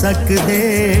ना सकदे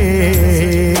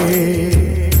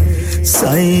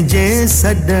साईं जे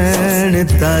सडण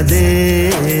ता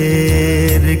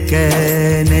देर के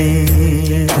नहीं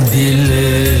दिल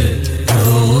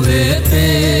रोवे ते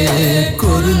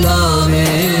कुरलावे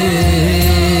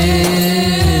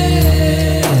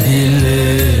दिल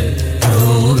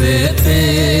रोवे ते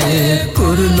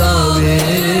कुरलावे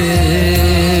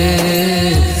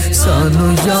सानू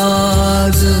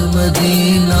याद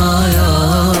मदीना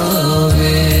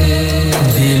आवे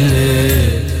दिल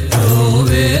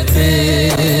रोवे ते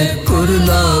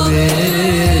कुरलावे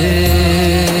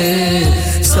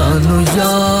सानू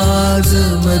याद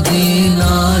मदीना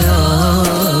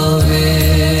आवे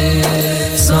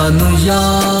सानू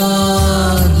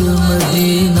याद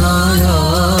मदीना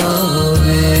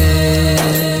आवे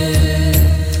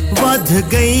वध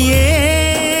गई है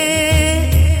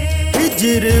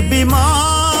हिजर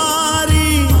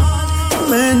बीमारी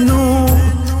मैनू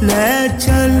ले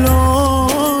चलो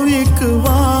एक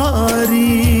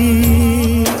वारी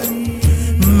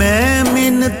मैं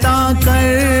मिन्नता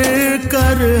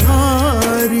कर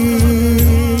हारी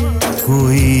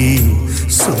कोई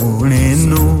सोने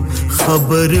नु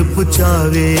खबर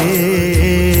पुछावे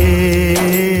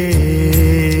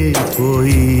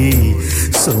कोई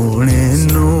सोने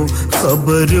नु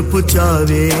खबर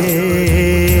पुछावे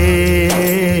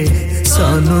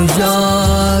सानू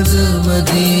याद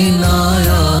मदीना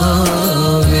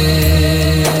आवे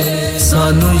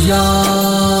सानू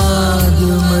याद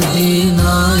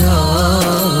मदीना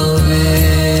आवे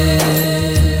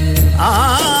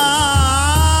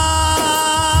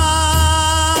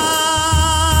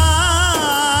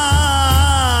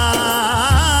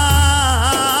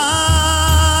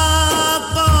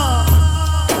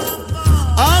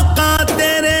आका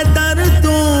तेरे दर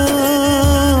तो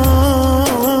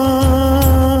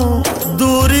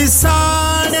दूर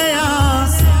साड़िया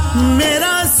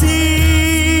मेरा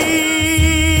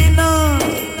सीना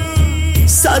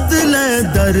सदले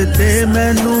दर ते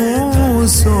मैनू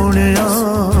सोनिया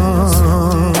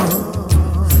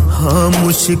हाँ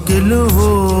मुश्किल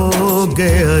हो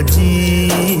गया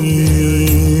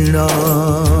जीना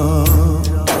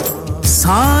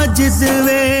साजिद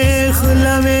वेख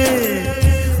लवे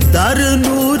दर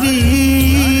नूरी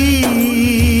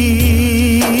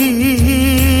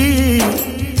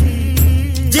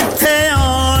जिथे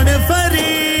आन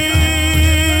फरिश्ते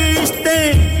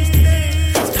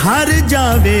ठर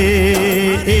जावे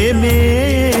ए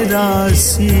मेरा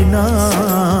सीना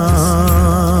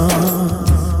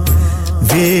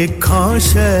देखा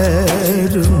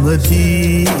शहर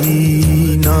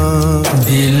मदीना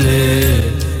दिल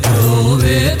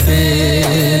रोवे ते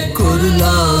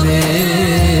कुरलावे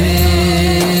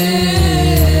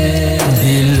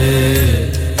दिल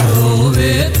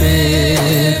रोवे ते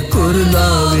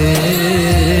कुरलावे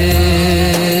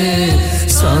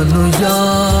सानू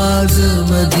याद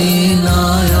मदीना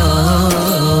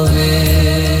आवे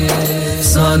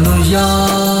सानू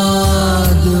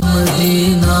याद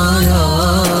मदीना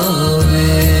आवे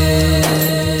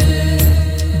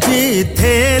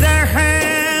जिथे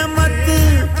रहमत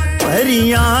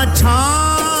भरियां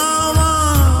छावां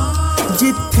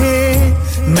जिथे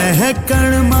महकण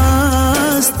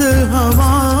मस्त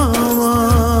हवावां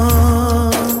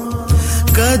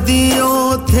कदी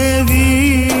ओथे भी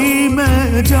मैं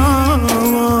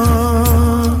जावां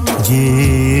जे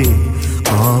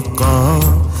आका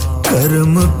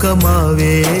कर्म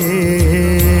कमावे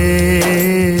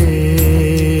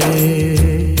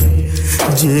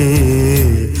जे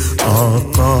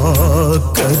आका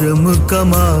कर्म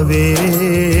कमावे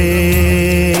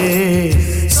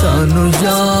सानू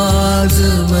याद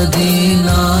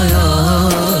मदीना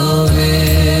आवे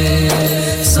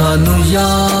सानू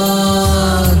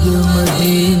याद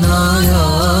मदीना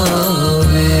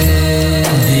आवे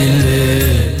दिल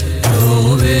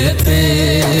रोवे ते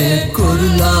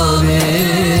कुरलावे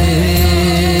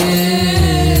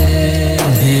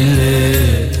दिल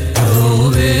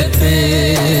रोवे ते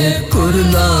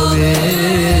कुरलावे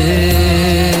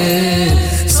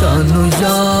सानू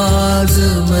याद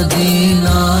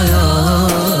मदीना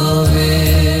आवे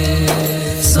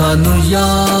सानू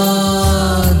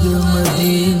याद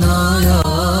मदीना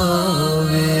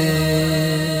आवे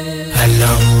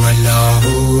अल्लाह अल्लाह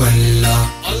अल्लाह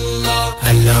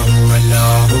अल्लाह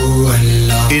अल्लाह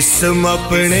अल्लाह इसम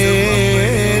अपने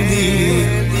दी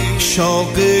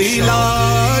शौक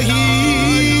इलाही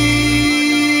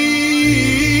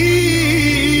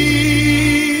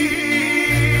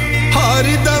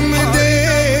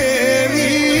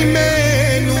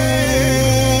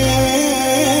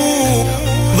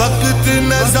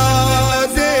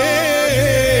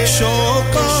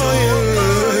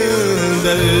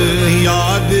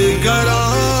याद करा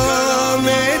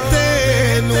मैं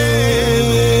तेनू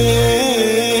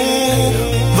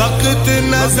वक्त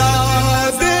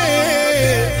नज़ादे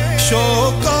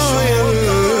शौक़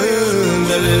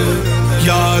अंदर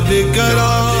याद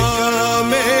करा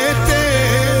मैं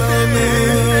तेनू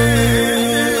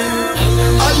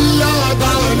अल्लाह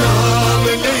दा नाम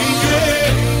लइए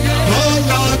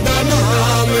मौला दा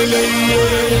नाम लइए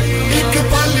एक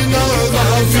पल ना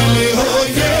गाफिल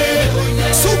होए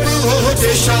सुबह हो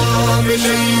ते शाम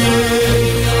लइए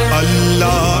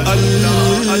अल्लाह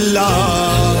अल्लाह अल्लाह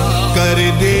कर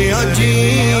दे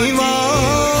अजीवा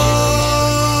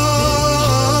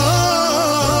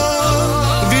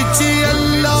विच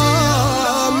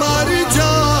अल्लाह मर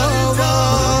जावा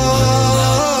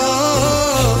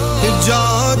जा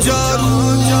जरू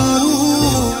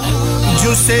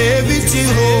जुसे विच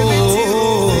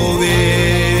होवे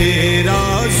तेरा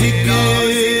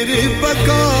जिक्र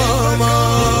बकावा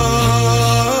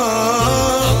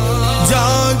जा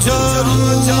जरू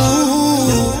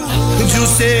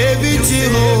जुसे विच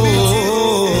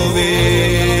होवे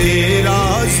तेरा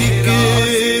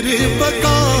जिक्र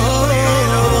बकावा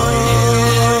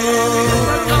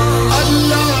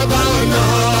अल्लाह दा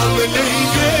नाम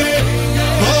लइए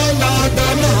मौला दा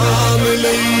नाम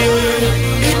लइए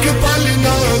एक पल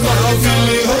ना गाफिल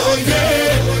होए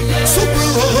सुबह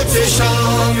होते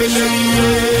शाम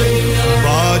लइए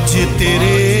बाज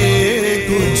तेरे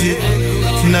कुछ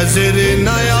नजर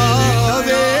न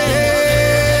आवे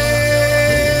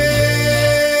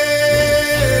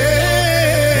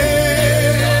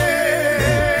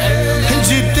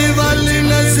जित वाल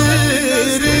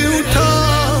नजर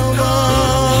उठावा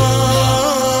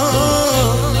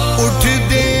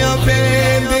उठदे आ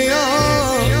बैठदे आ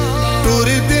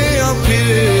टुरदे आ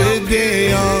फिरदे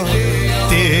आ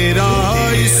तेरा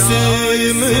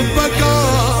इस्म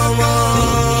पकावा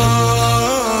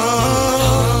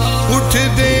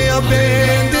उठदे आ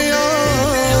बैठदे आ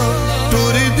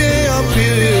टुरदे आ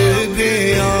फिरदे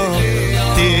आ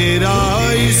तेरा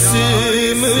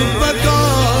इस्म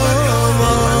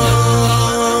पकावा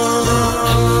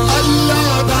अल्लाह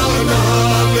दा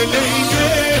नाम लइए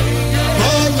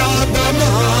मौला दा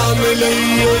नाम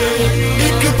लइए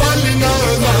एक पल ना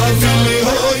गाफिल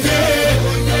होए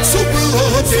सुबह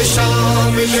होते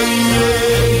शाम लइए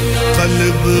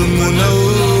कल्ब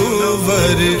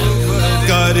मुनव्वर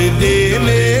कर दे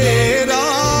मेरा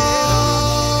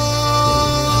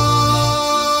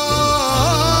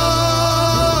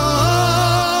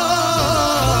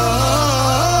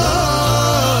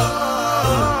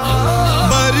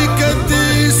बरकत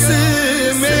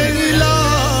इसमें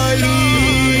इलाही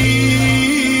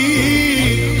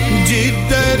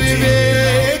जिधर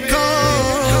देखा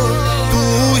तू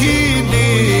ही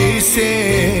दिसे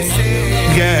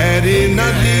गैर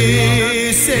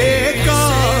नदी से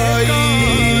काई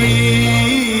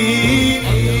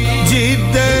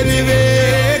जिधर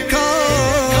देखा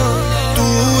तू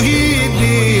ही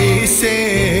दिसे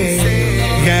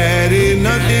गैर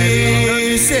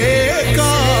नदी से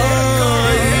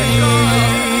काई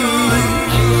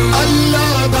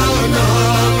अल्लाह दा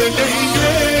नाम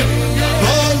लइए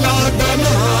मौला दा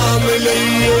नाम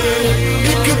लइए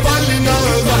एक पल ना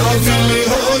गाफिल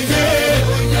होए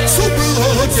सुबह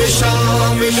होते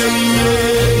शाम लइए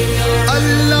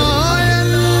अल्लाह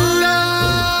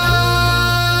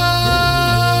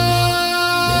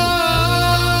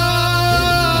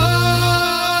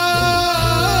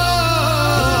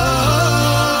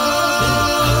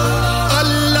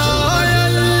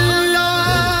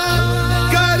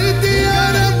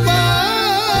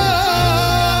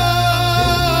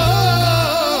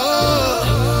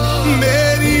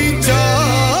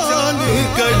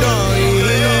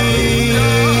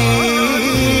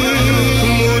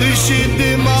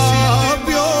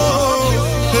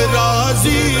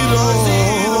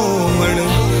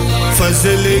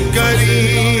फजल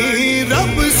करी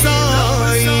रब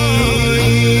साईं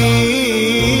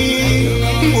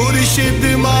मुर्शिद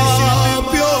मां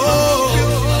प्यो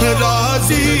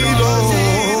राजी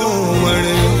रोवण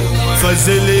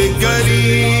फजल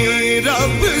करी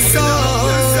रब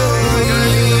साईं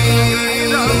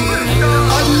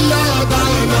अल्लाह दा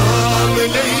नाम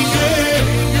लइए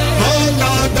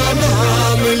मौला दा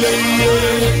नाम लइए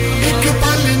एक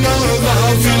पल ना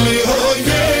गाफिल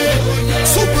होए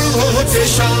सुबह होते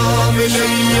शाम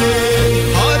लइए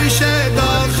हर शै दा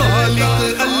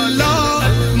खालिक अल्लाह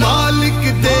मालिक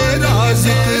ते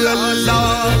राज़िक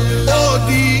अल्लाह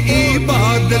ओदी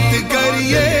इबादत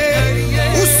करिए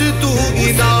उस तू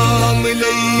इनाम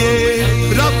लइए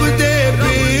रब दे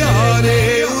प्यारे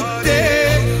उत्ते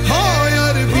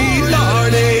हायर भी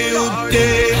लाड़े उत्ते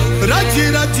रज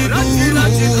रज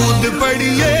दूध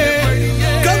पड़िए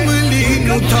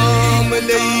ਨੂੰ ਥਾਮ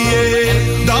ਲਈਏ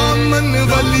ਦਾਮਨ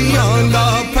ਵਲੀਆਂ ਦਾ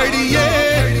ਫੜੀਏ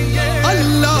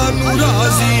ਅੱਲਾ ਨੂੰ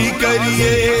ਰਾਜ਼ੀ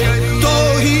ਕਰੀਏ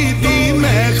ਤੌਹੀਦੀ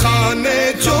ਮੈਂ ਖਾਨੇ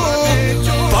ਚੋਂ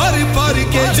ਭਰ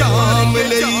ਕੇ ਜਾਮ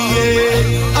ਲਈਏ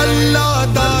ਅੱਲਾ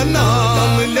ਦਾ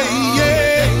ਨਾਮ ਲਈਏ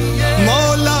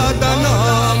ਮੌਲਾ ਦਾ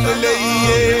ਨਾਮ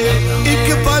ਲਈਏ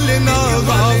ਇੱਕ ਪਲ ਨਾ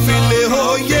ਗਾਫਿਲ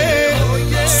ਹੋਈਏ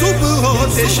ਸੁਬਹ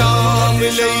ਤੇ ਸ਼ਾਮ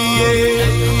ਲਈਏ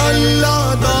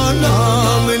ਅੱਲਾ ਦਾ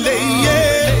ਨਾਮ ਲਈਏ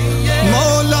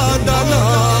ਮੌਲਾ ਦਾ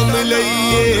ਨਾਮ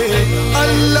ਲਈਏ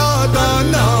ਅੱਲਾ ਦਾ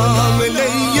ਨਾਮ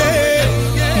ਲਈਏ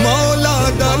ਮੌਲਾ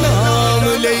ਦਾ ਨਾਮ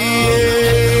ਲਈਏ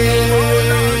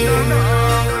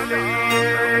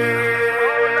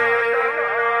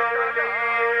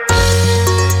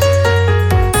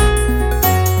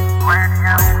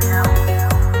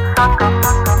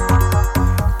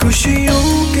खुशियों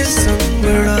के संग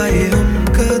बढ़ाए हम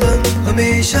कदम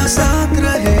हमेशा साथ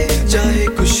रहे चाहे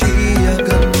खुशी या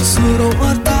गम सुरों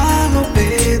और तालों पे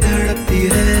धड़कती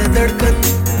है धड़कन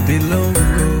दिलों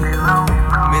को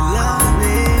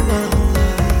मिलाने वाला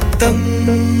तम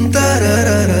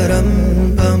तररररम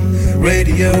बम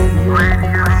रेडियो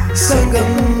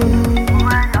संगम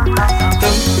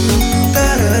तम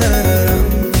तररररम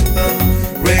बम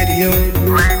radio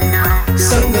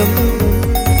Sangam.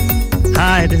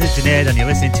 Hi, this is Junaid and you're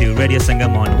listening to Radio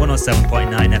Sangam on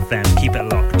 107.9 FM. Keep it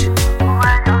locked.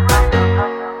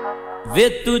 वे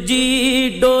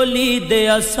तुझी डोली दे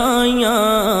असाइयां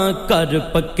कर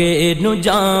पक्के नु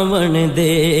जावण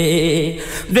दे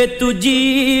वे तुझी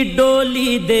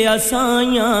डोली दे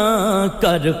असाइयां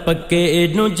कर पक्के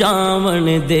नु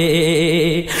जावण दे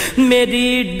मेरी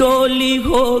डोली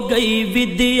हो गई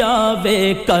विद्या वे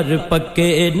कर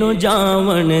पक्के नु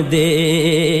जावण दे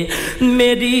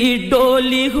मेरी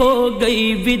डोली हो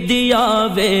गई विद्या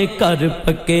वे कर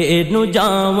पक्के नु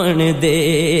जावण दे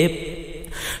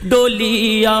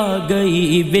डोली आ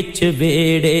गई विच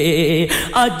वेड़े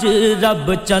अज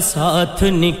रब चा साथ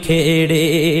निखेड़े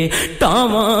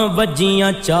टावां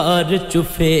वजियां चार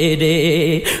चुफेरे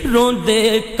रोंदे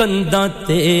कंधां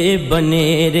ते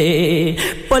बनेरे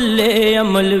पल्ले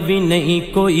अमल भी नहीं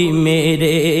कोई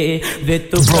मेरे वे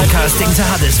तो broadcasting to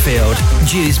Huddersfield,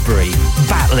 Dewsbury,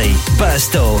 Batley,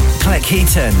 Birstall,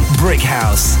 Cleckheaton,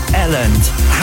 Brickhouse, Elland